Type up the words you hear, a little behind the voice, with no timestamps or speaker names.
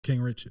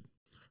King Richard.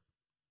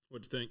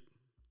 What'd you think?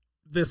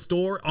 The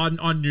story,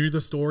 I knew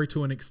the story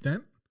to an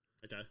extent.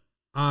 Okay.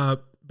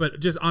 But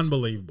just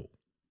unbelievable.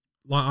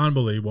 Like,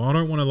 unbelievable. I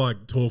don't want to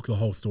like talk the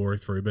whole story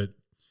through, but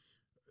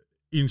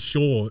in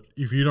short,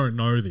 if you don't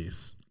know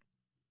this,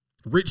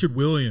 Richard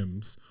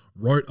Williams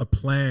wrote a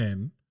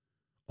plan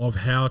of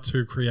how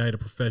to create a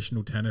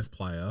professional tennis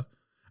player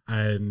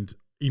and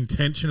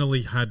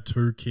intentionally had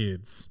 2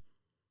 kids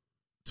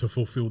to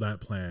fulfill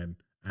that plan,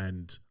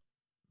 and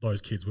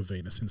those kids were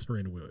Venus and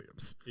Serena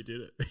Williams. He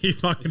did it. He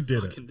fucking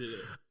did it.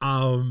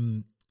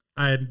 And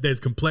there's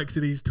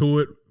complexities to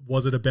it.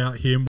 Was it about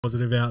him? Was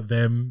it about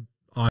them?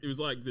 It was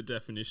like the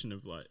definition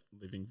of like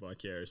living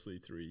vicariously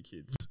through your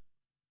kids.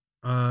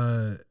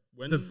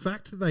 The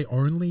fact that they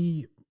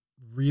only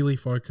really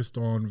focused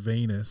on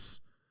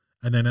Venus,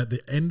 and then at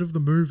the end of the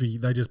movie,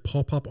 they just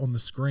pop up on the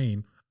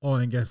screen. Oh,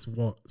 and guess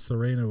what?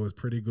 Serena was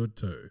pretty good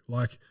too.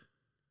 Like,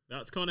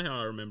 that's kind of how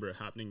I remember it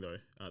happening though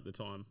at the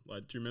time.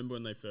 Like, do you remember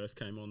when they first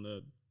came on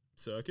the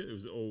circuit? It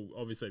was all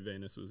obviously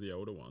Venus was the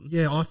older one.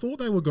 Yeah, I thought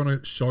they were going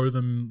to show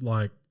them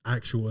like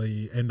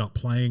actually end up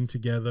playing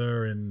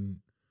together, and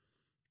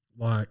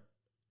like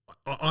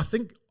I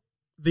think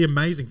the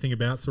amazing thing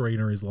about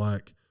Serena is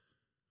like,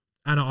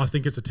 and I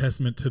think it's a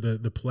testament to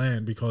the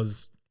plan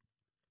because,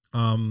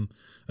 again,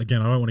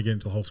 I don't want to get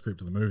into the whole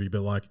script of the movie,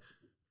 but like,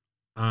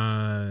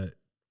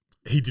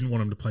 he didn't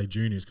want him to play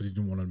juniors because he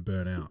didn't want him to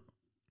burn out.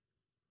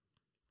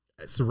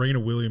 Serena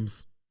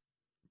Williams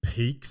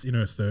peaks in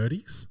her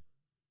 30s.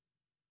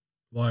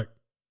 Like,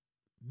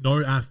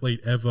 no athlete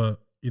ever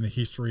in the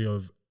history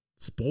of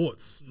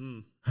sports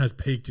has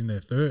peaked in their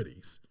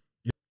 30s.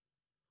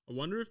 I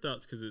wonder if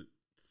that's because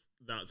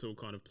that's all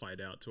kind of played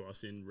out to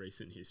us in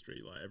recent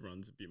history. Like,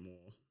 everyone's a bit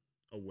more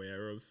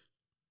aware of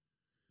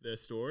their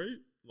story,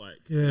 like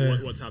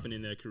what's happened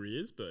in their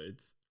careers. But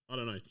it's, I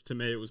don't know. To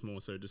me, it was more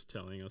so just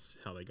telling us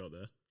how they got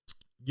there.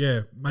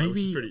 Yeah, maybe which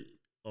is pretty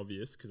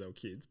obvious because they were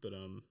kids. But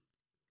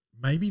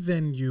maybe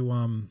then you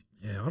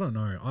yeah, I don't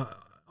know.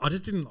 I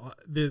just didn't.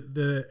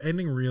 The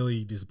ending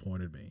really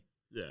disappointed me.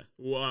 Yeah,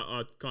 well,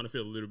 I kind of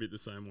feel a little bit the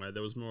same way.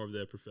 There was more of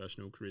their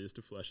professional careers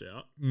to flesh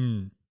out,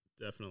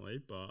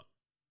 definitely. But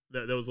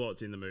there was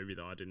lots in the movie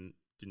that I didn't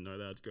know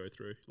they had to go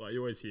through. Like, you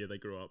always hear they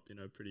grew up,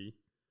 pretty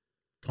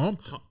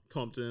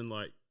Compton,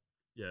 like,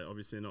 yeah,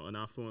 obviously not an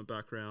affluent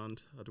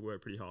background. Had to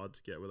work pretty hard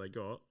to get where they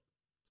got.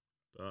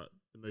 But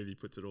the movie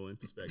puts it all in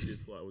perspective,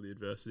 like all the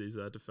adversities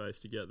they had to face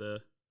to get there.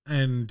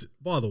 And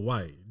by the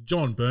way,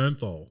 John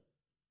Bernthal,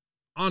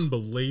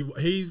 unbelievable.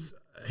 He's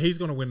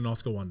going to win an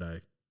Oscar one day.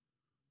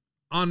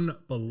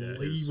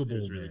 Unbelievable,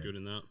 he was really good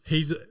in that.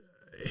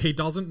 He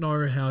doesn't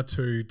know how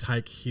to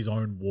take his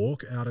own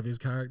walk out of his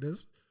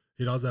characters.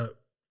 He does that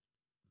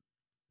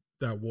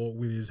walk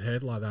with his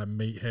head, like that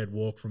meathead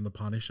walk from The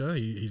Punisher.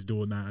 He's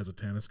doing that as a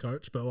tennis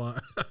coach. But like,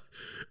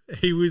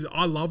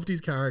 I loved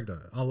his character.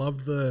 I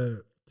loved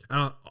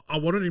I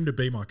wanted him to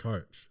be my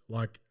coach.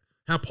 Like,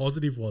 how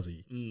positive was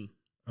he?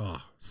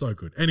 Oh, so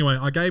good. Anyway,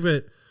 I gave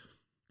it,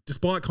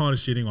 despite kind of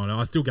shitting on it,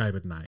 I still gave it an 8.